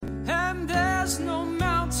There's no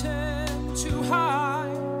mountain too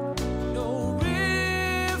high, no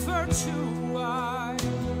river too wide.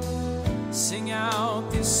 Sing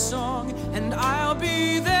out this song and I'll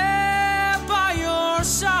be there by your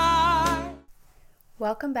side.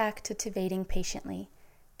 Welcome back to Tivating Patiently,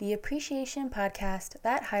 the appreciation podcast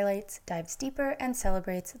that highlights, dives deeper, and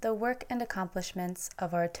celebrates the work and accomplishments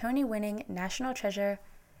of our Tony-winning national treasure,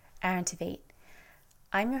 Aaron Tveit.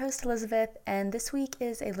 I'm your host, Elizabeth, and this week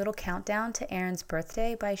is a little countdown to Aaron's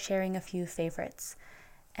birthday by sharing a few favorites.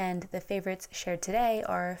 And the favorites shared today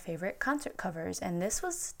are favorite concert covers, and this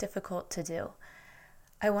was difficult to do.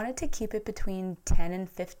 I wanted to keep it between 10 and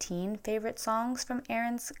 15 favorite songs from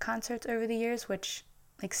Aaron's concerts over the years, which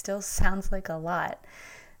still sounds like a lot.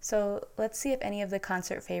 So let's see if any of the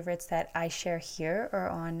concert favorites that I share here are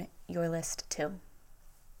on your list too.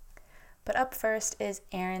 But up first is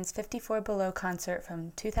Aaron's 54 Below concert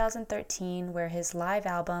from 2013, where his live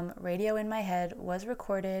album, Radio in My Head, was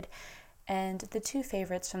recorded, and the two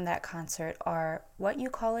favorites from that concert are What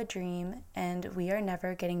You Call a Dream and We Are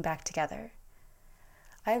Never Getting Back Together.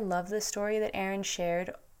 I love the story that Aaron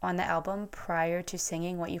shared on the album prior to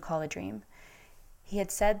singing What You Call a Dream. He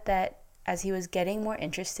had said that as he was getting more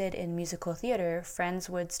interested in musical theater,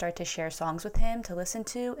 friends would start to share songs with him to listen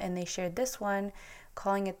to, and they shared this one,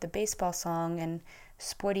 calling it the baseball song, and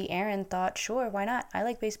sporty Aaron thought, sure, why not? I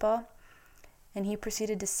like baseball. And he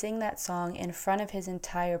proceeded to sing that song in front of his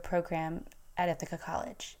entire program at Ithaca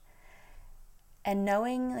College. And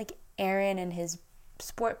knowing Aaron and his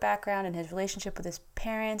sport background and his relationship with his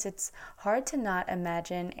parents, it's hard to not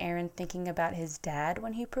imagine Aaron thinking about his dad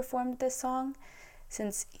when he performed this song.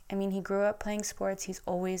 Since, he grew up playing sports, he's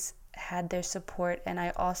always had their support, and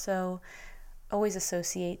I also always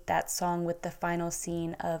associate that song with the final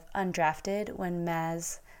scene of Undrafted when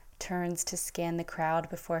Maz turns to scan the crowd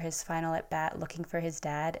before his final at bat looking for his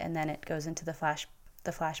dad, and then it goes into the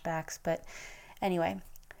flashbacks. But anyway,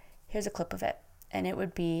 here's a clip of it, and it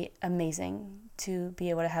would be amazing to be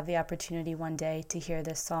able to have the opportunity one day to hear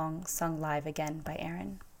this song sung live again by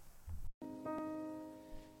Aaron.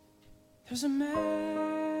 There's a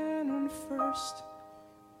man on first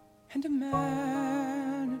and a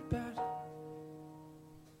man at bat,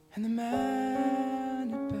 and the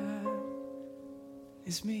man at bat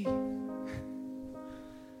is me.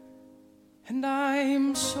 And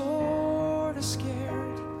I'm sorta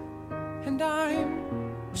scared, and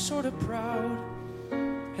I'm sorta proud,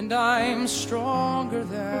 and I'm stronger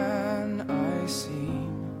than I seem.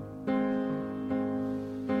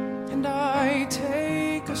 And I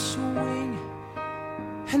take a swing,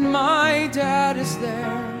 and my dad is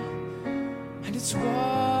there, and it's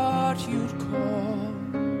what you'd call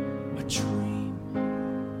a dream.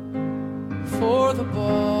 For the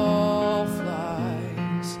ball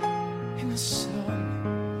flies in the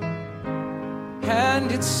sun,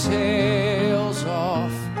 and it sails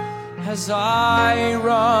off as I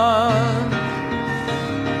run.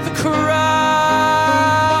 The crowd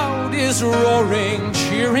is roaring,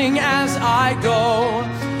 cheering as I go.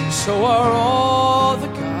 So are all the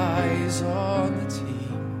guys on the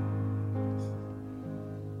team.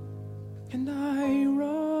 And I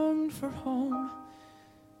run for home,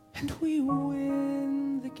 and we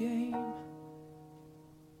win the game.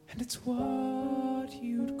 And it's what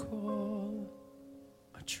you'd call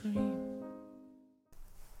a dream.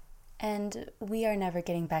 And We Are Never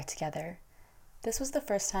Getting Back Together. This was the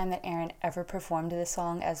first time that Aaron ever performed this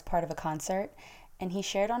song as part of a concert, and he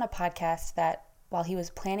shared on a podcast that while he was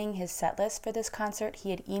planning his set list for this concert, he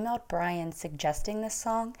had emailed Brian suggesting this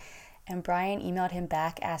song, and Brian emailed him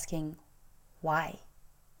back asking, why?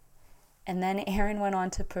 And then Aaron went on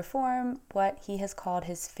to perform what he has called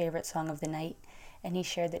his favorite song of the night, and he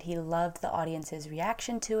shared that he loved the audience's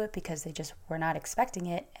reaction to it because they just were not expecting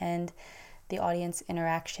it, and the audience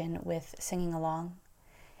interaction with singing along.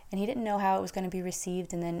 And he didn't know how it was going to be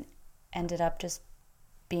received, and then ended up just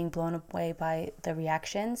being blown away by the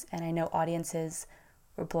reactions, and I know audiences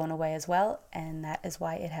were blown away as well, and that is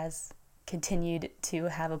why it has continued to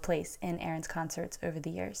have a place in Aaron's concerts over the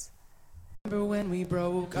years. Remember when we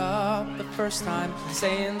broke up the first time,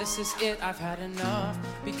 saying this is it, I've had enough,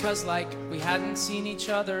 because we hadn't seen each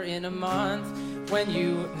other in a month. When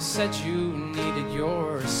you said you needed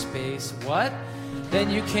your space, what? Then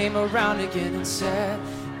you came around again and said,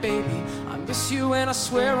 baby, I miss you and I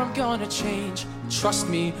swear I'm gonna change. Trust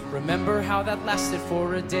me, remember how that lasted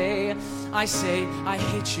for a day. I say, I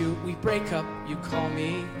hate you, we break up, you call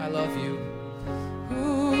me, I love you.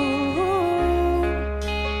 Ooh,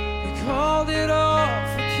 we called it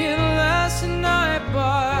off, again last night,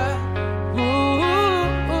 but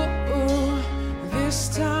this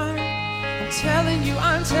time, I'm telling you,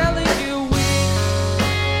 we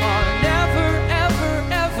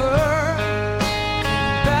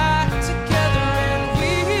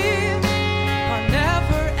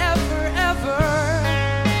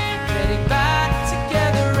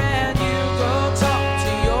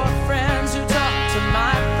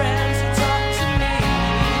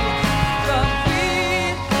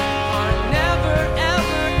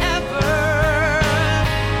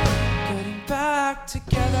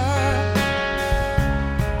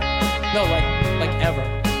No, like ever.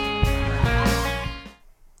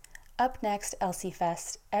 Up next, LC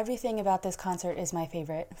Fest. Everything about this concert is my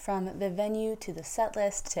favorite. From the venue to the set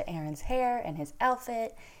list to Aaron's hair and his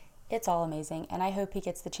outfit. It's all amazing, and I hope he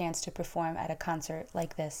gets the chance to perform at a concert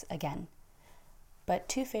like this again. But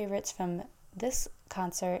two favorites from this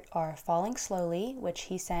concert are Falling Slowly, which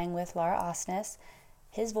he sang with Laura Osnes.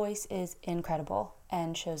 His voice is incredible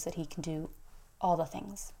and shows that he can do all the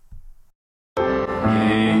things.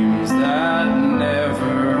 Games that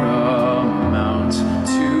never amount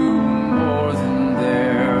to more than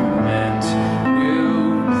they're meant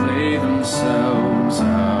will play themselves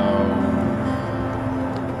out.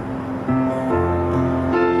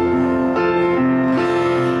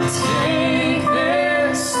 Take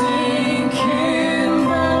this sinking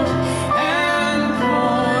boat and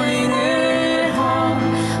point it home.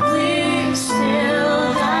 We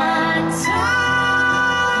still got time.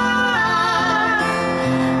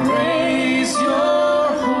 Raise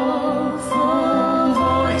your hopeful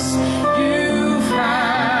voice. You've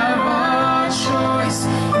had a choice.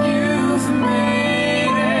 You've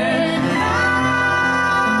made it now.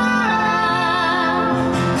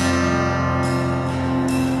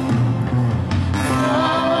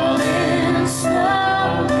 Falling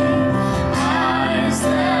slowly, eyes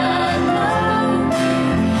that know me,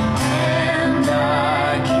 and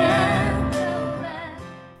I can't help it.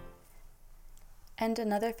 And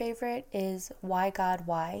another favorite is Why God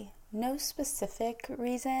Why. No specific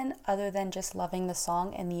reason other than just loving the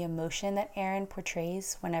song and the emotion that Aaron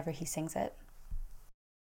portrays whenever he sings it.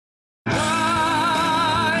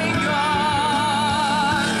 Why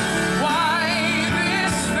God? Why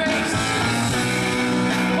this face?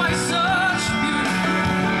 Why such beauty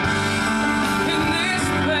in this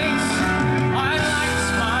place? I liked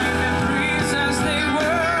my memories as they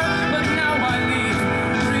were, but now I leave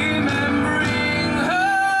remembering her.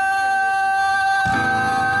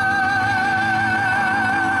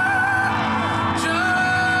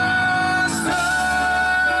 Just her.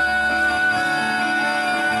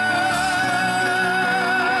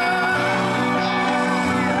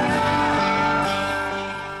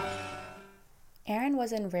 Aaron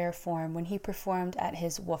was in rare form when he performed at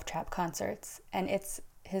his Wolf Trap concerts, and it's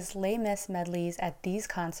his Les Mis medleys at these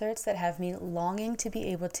concerts that have me longing to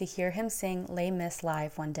be able to hear him sing Les Mis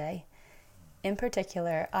live one day. In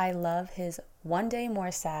particular, I love his One Day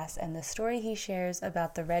More sass and the story he shares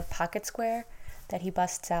about the red pocket square that he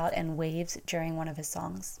busts out and waves during one of his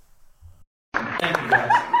songs. Thank you,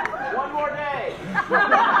 guys. One more day.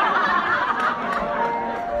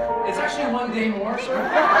 It's actually one day more, sir.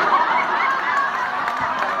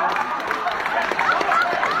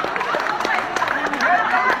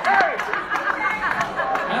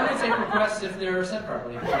 I only take requests if they're said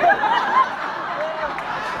properly.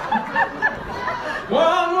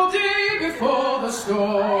 One more day before the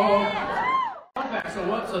storm.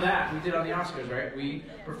 So that we did on the Oscars, right? We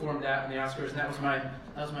performed that on the Oscars, and that was my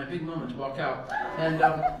big moment to walk out. And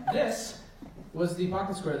this was the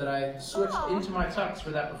pocket square that I switched into my tux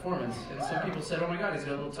for that performance. And some people said, "Oh my God, he's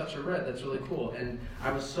got a little touch of red. That's really cool." And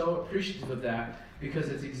I was so appreciative of that because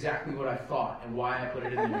it's exactly what I thought and why I put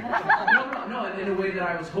it in there. No, in a way that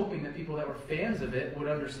I was hoping that people that were fans of it would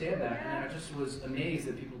understand that, and I just was amazed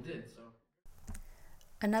that people did. So.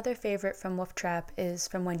 Another favorite from Wolf Trap is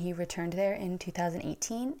from when he returned there in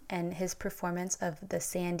 2018, and his performance of the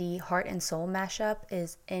Sandy Heart and Soul mashup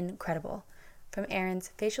is incredible. From Aaron's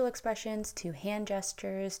facial expressions to hand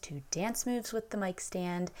gestures to dance moves with the mic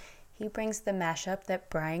stand, he brings the mashup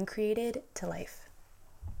that Brian created to life.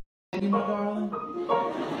 You know, darling,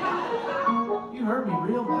 you hurt me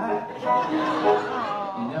real bad.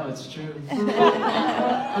 You know it's true.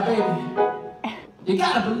 But baby, you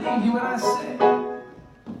gotta believe you when I say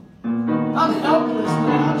I'm helpless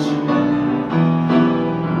without you.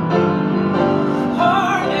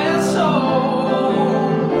 Heart and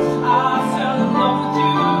soul, I fell in love with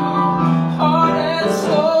you. Heart and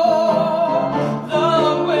soul, the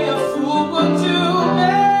way a fool would do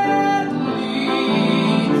madly.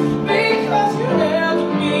 Because you held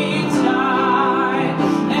me tight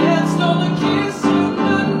and stole a kiss in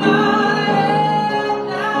the night. And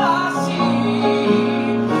now I see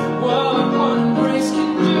what one embrace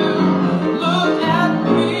can do. Look at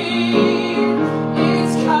me.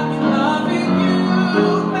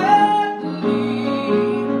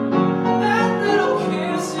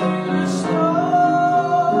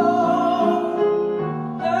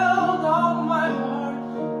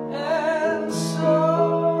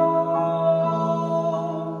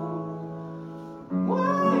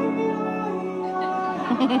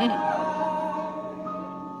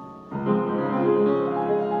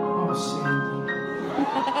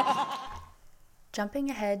 Jumping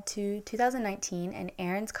ahead to 2019 and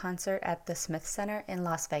Aaron's concert at the Smith Center in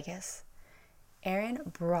Las Vegas. Aaron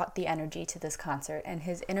brought the energy to this concert, and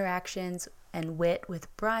his interactions and wit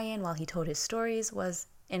with Brian while he told his stories was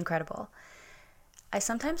incredible. I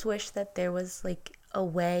sometimes wish that there was like a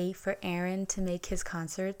way for Aaron to make his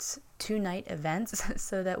concerts 2-night events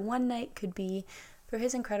so that one night could be for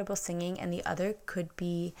his incredible singing and the other could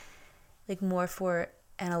be like more for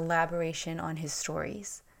an elaboration on his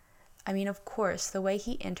stories. I mean, of course, the way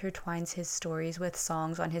he intertwines his stories with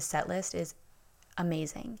songs on his set list is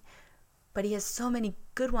amazing. But he has so many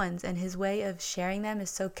good ones, and his way of sharing them is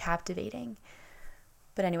so captivating.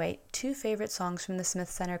 But anyway, 2 favorite songs from the Smith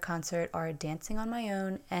Center concert are Dancing on My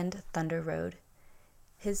Own and Thunder Road.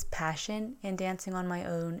 His passion in Dancing on My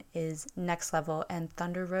Own is next level, and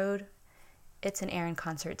Thunder Road, it's an Aaron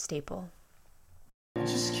concert staple.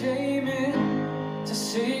 Just came in to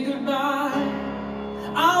say goodbye.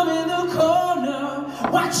 I'm in the corner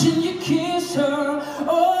watching you kiss her.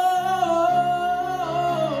 Oh,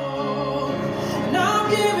 and I'm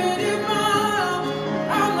giving it my.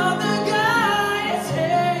 I'm not the guy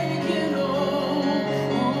taking home.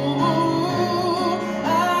 Ooh,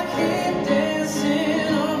 I keep dancing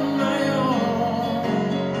on my own.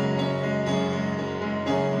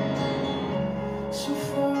 So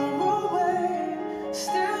far away,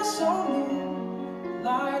 still so near.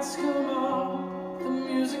 Lights come on, the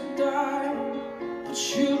music dies, but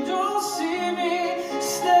you don't see me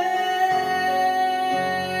standing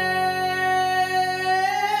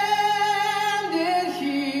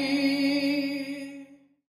here.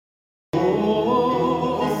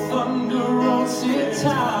 Oh, thunder rolls, sit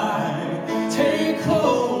tight, take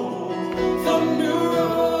hold, thunder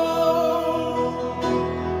roll.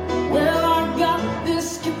 Well, I got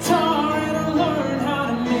this guitar and I learned how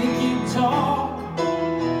to make it talk.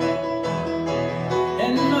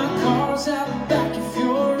 And my car's out back if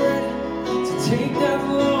you're ready to take that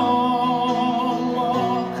long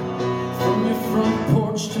walk. From your front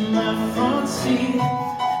porch to my front seat,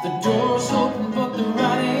 the door's open but the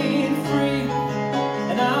ride ain't free.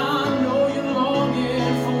 And I know you're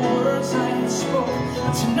longing for words I ain't spoke,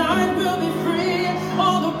 but tonight we'll be free.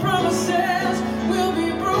 All the promises will be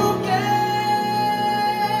broken.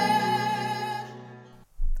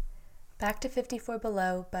 Back to 54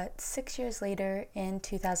 Below, but 6 years later in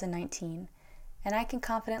 2019. And I can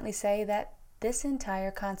confidently say that this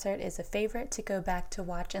entire concert is a favorite to go back to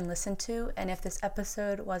watch and listen to. And if this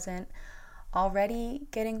episode wasn't already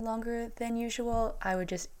getting longer than usual, I would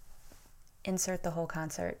just insert the whole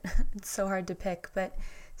concert. It's so hard to pick, but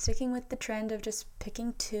sticking with the trend of just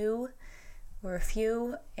picking 2 or a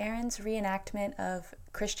few, Aaron's reenactment of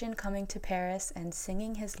Christian coming to Paris and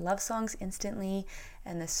singing his love songs instantly,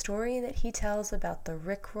 and the story that he tells about the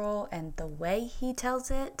Rickroll and the way he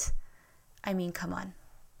tells it, I mean, come on.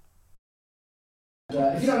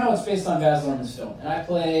 If you don't know, it's based on Baz Luhrmann's film, and I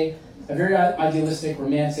play a very idealistic,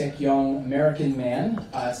 romantic, young American man.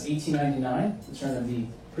 It's 1899, the turn of the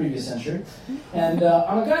previous century, and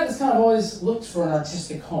I'm a guy that's kind of always looked for an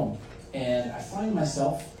artistic home, and I find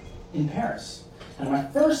myself in Paris. And on my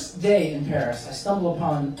first day in Paris, I stumble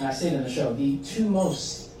upon, and I say it in the show, the 2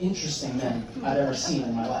 most interesting men I've ever seen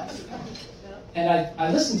in my life. And I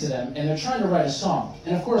listen to them, and they're trying to write a song.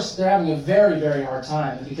 And of course, they're having a very, very hard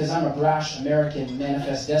time, and because I'm a brash American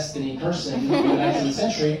manifest destiny person in the 19th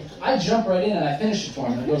century, I jump right in and I finish it for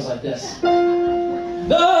them. It goes like this. The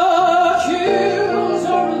hills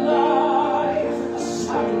are alive, the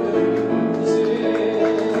sound is in.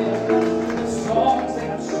 The songs they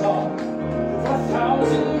have sung for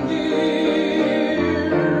 1,000 years,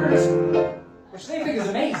 Which they think is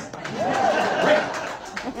amazing. Great.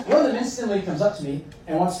 One of them instantly comes up to me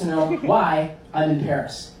and wants to know why I'm in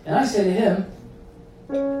Paris. And I say to him,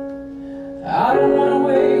 I don't want to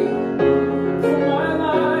wait for my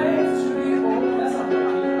life to be over. That's not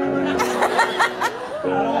right. I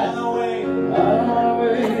don't want to wait. I don't want to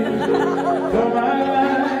wait for my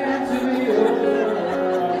life to be over.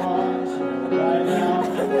 I want to right now.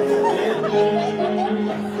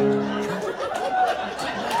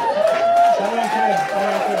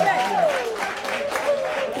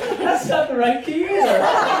 that's not the right key either.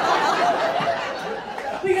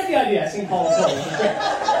 We get the idea. I sing Paul and Phil, which is great.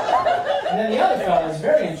 And then the other fellow is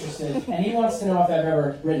very interested, and he wants to know if I've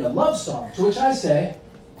ever written a love song, to which I say,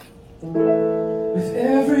 With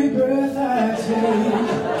every breath I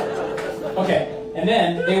take. okay, and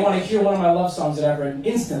then they want to hear one of my love songs that I've written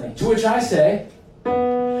instantly, to which I say,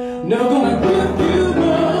 No gonna give you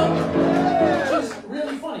up. which is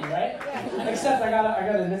really funny, right? Except I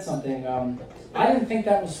gotta admit something. I didn't think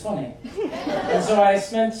that was funny. And so I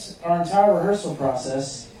spent our entire rehearsal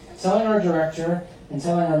process telling our director and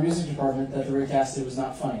telling our music department that the Rick Astley was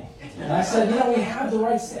not funny. And I said, we have the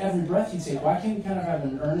rights to every breath you take. Why can't we kind of have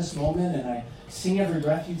an earnest moment and I sing every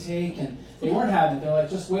breath you take? And they weren't having it. They're like,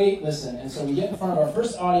 just wait, listen. And so we get in front of our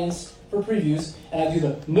first audience for previews, and I do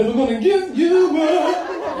the, never gonna give you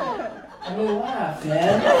up. And they laugh,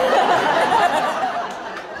 man.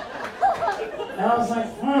 And I was like,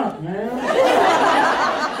 fuck, man.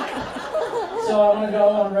 So I want to go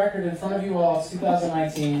on record in front of you all. It's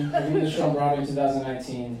 2019. We're doing the show on Broadway in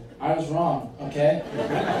 2019. I was wrong, okay?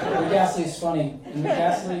 Rick Astley is funny, and Rick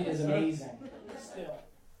Astley is amazing. Still.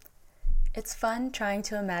 It's fun trying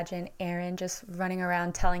to imagine Aaron just running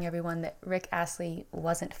around telling everyone that Rick Astley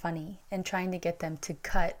wasn't funny and trying to get them to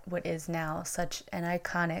cut what is now such an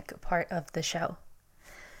iconic part of the show.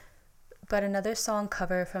 But another song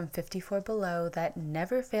cover from 54 Below that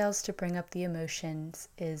never fails to bring up the emotions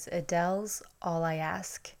is Adele's All I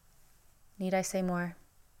Ask. Need I say more?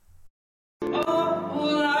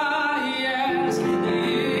 All I ask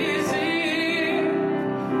is it.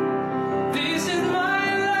 This is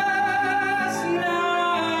my last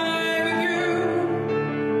night with you.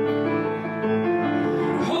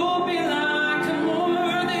 Hoping like I'm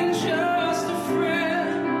more than just a friend.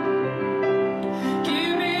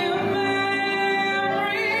 Give me a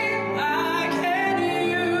memory I can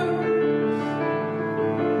use.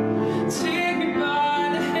 Take me by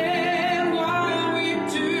the hand while we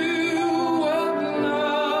do what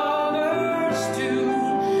lovers do.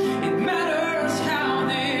 It matters how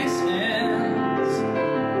this ends.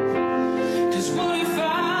 'Cause what if I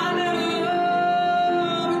never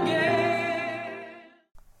love again?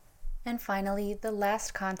 And finally, the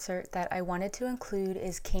last concert that I wanted to include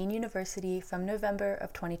is Kane University from November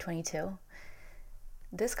of 2022.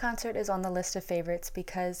 This concert is on the list of favorites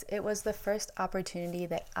because it was the first opportunity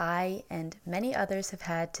that I and many others have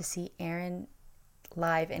had to see Aaron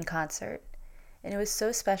live in concert. And it was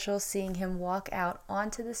so special seeing him walk out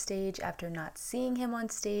onto the stage after not seeing him on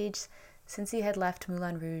stage since he had left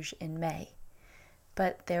Moulin Rouge in May.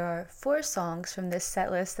 But there are 4 songs from this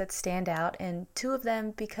set list that stand out, and 2 of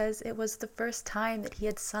them because it was the first time that he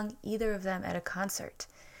had sung either of them at a concert.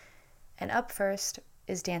 And up first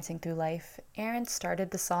is Dancing Through Life. Aaron started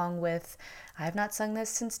the song with, I have not sung this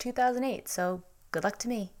since 2008, so good luck to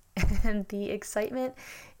me. And the excitement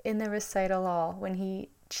in the recital all when he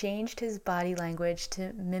changed his body language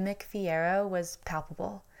to mimic Fiyero was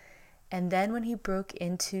palpable. And then when he broke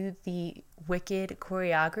into the wicked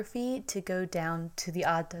choreography to go down to the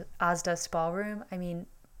Ozdas Ballroom, I mean,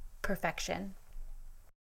 perfection.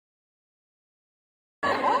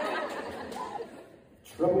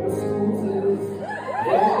 Trouble soothes,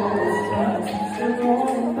 there's time to sit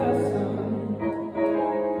on the sun.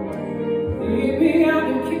 Maybe I've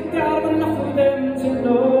been kicked out enough of them to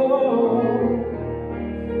know.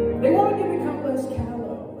 They want to get me come less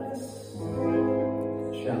callow, less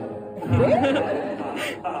shallow.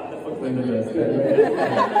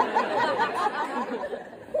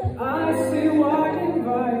 I see what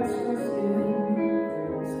invites us in.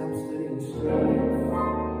 Stop studying strife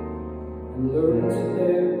and learn to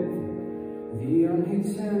live the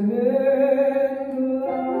unexamined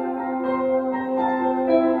life.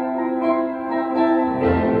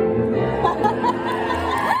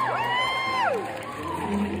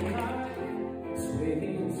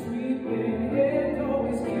 Swinging and sweeping and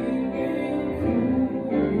always keeping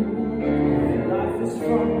cool. Life is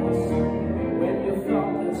frontless when you're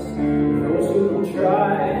thoughtless. Those who will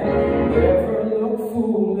try never look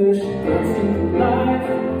foolish. Dancing life,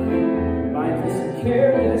 mindless and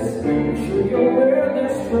careless. I'm sure you're aware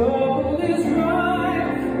this trouble is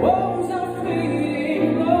right. Woes are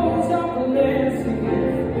fleeting, woes are glancing.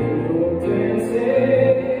 You're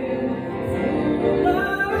dancing through life.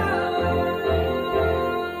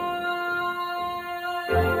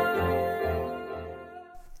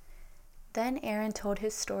 Then Aaron told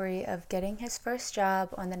his story of getting his first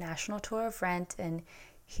job on the national tour of Rent, and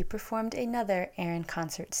he performed another Aaron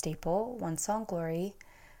concert staple, One Song Glory.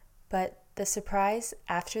 But the surprise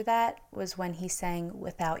after that was when he sang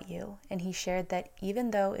Without You, and he shared that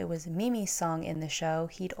even though it was Mimi's song in the show,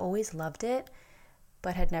 he'd always loved it,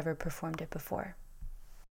 but had never performed it before.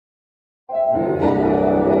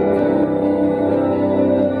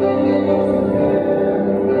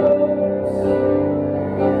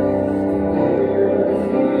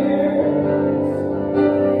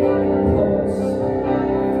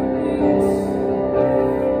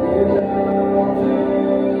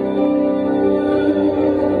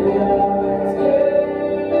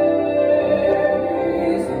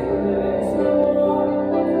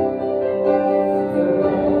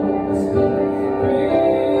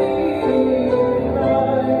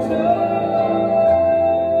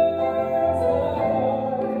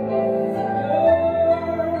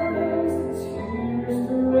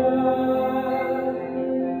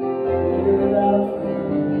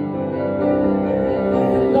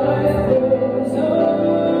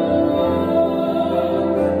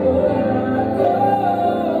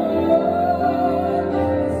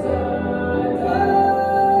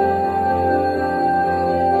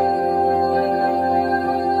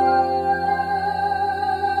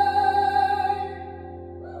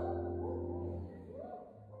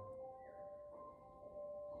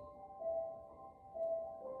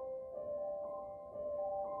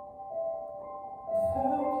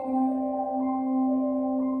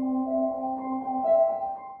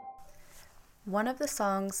 One of the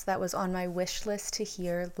songs that was on my wish list to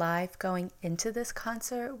hear live going into this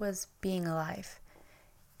concert was Being Alive.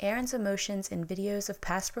 Aaron's emotions in videos of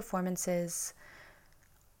past performances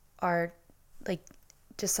are like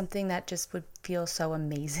just something that just would feel so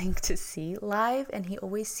amazing to see live, and he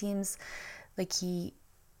always seems like he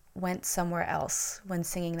went somewhere else when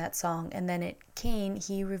singing that song. And then at Kane,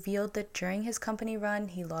 he revealed that during his company run,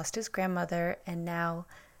 he lost his grandmother, and now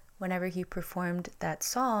whenever he performed that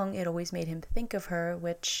song, it always made him think of her,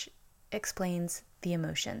 which explains the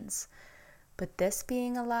emotions. But this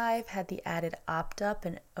Being Alive had the added opt up,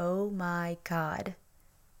 and oh my God,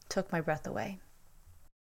 took my breath away.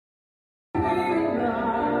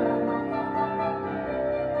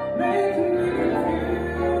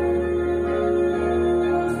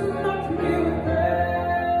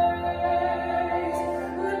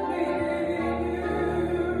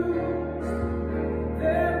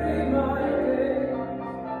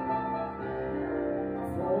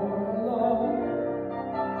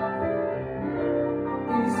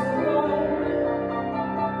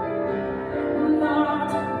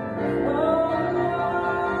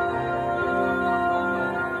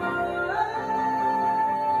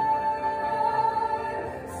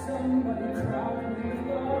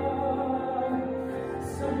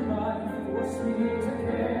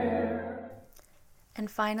 And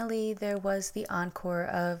finally, there was the encore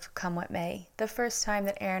of Come What May, the first time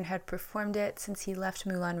that Aaron had performed it since he left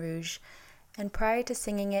Moulin Rouge. And prior to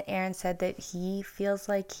singing it, Aaron said that he feels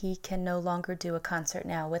like he can no longer do a concert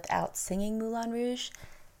now without singing Moulin Rouge.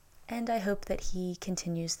 And I hope that he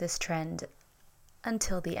continues this trend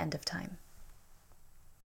until the end of time.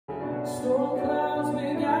 Storm clouds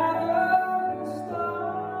may gather,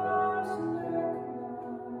 stars in their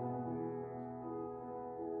command.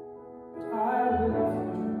 I will love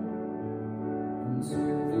you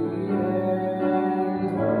until the end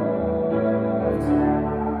of time.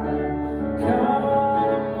 Come what may, come what may.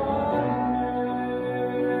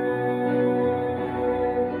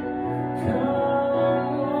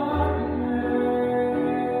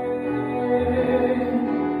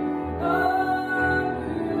 I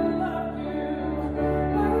will love you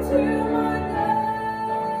until my dying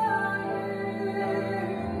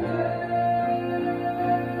day.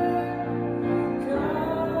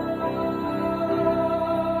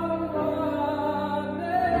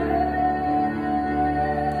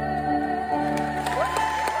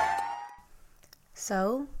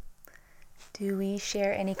 So, do we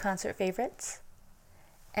share any concert favorites?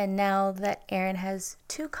 And now that Aaron has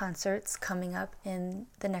 2 concerts coming up in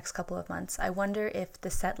the next couple of months, I wonder if the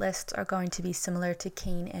set lists are going to be similar to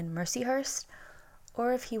Kane and Mercyhurst,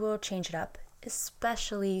 or if he will change it up,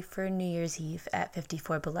 especially for New Year's Eve at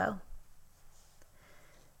 54 Below.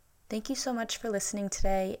 Thank you so much for listening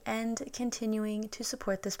today and continuing to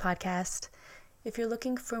support this podcast. If you're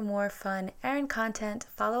looking for more fun Aaron content,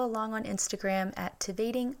 follow along on Instagram at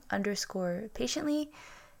tivating_patiently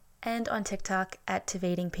and on TikTok at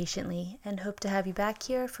tivatingpatiently, and hope to have you back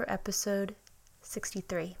here for episode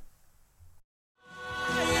 63.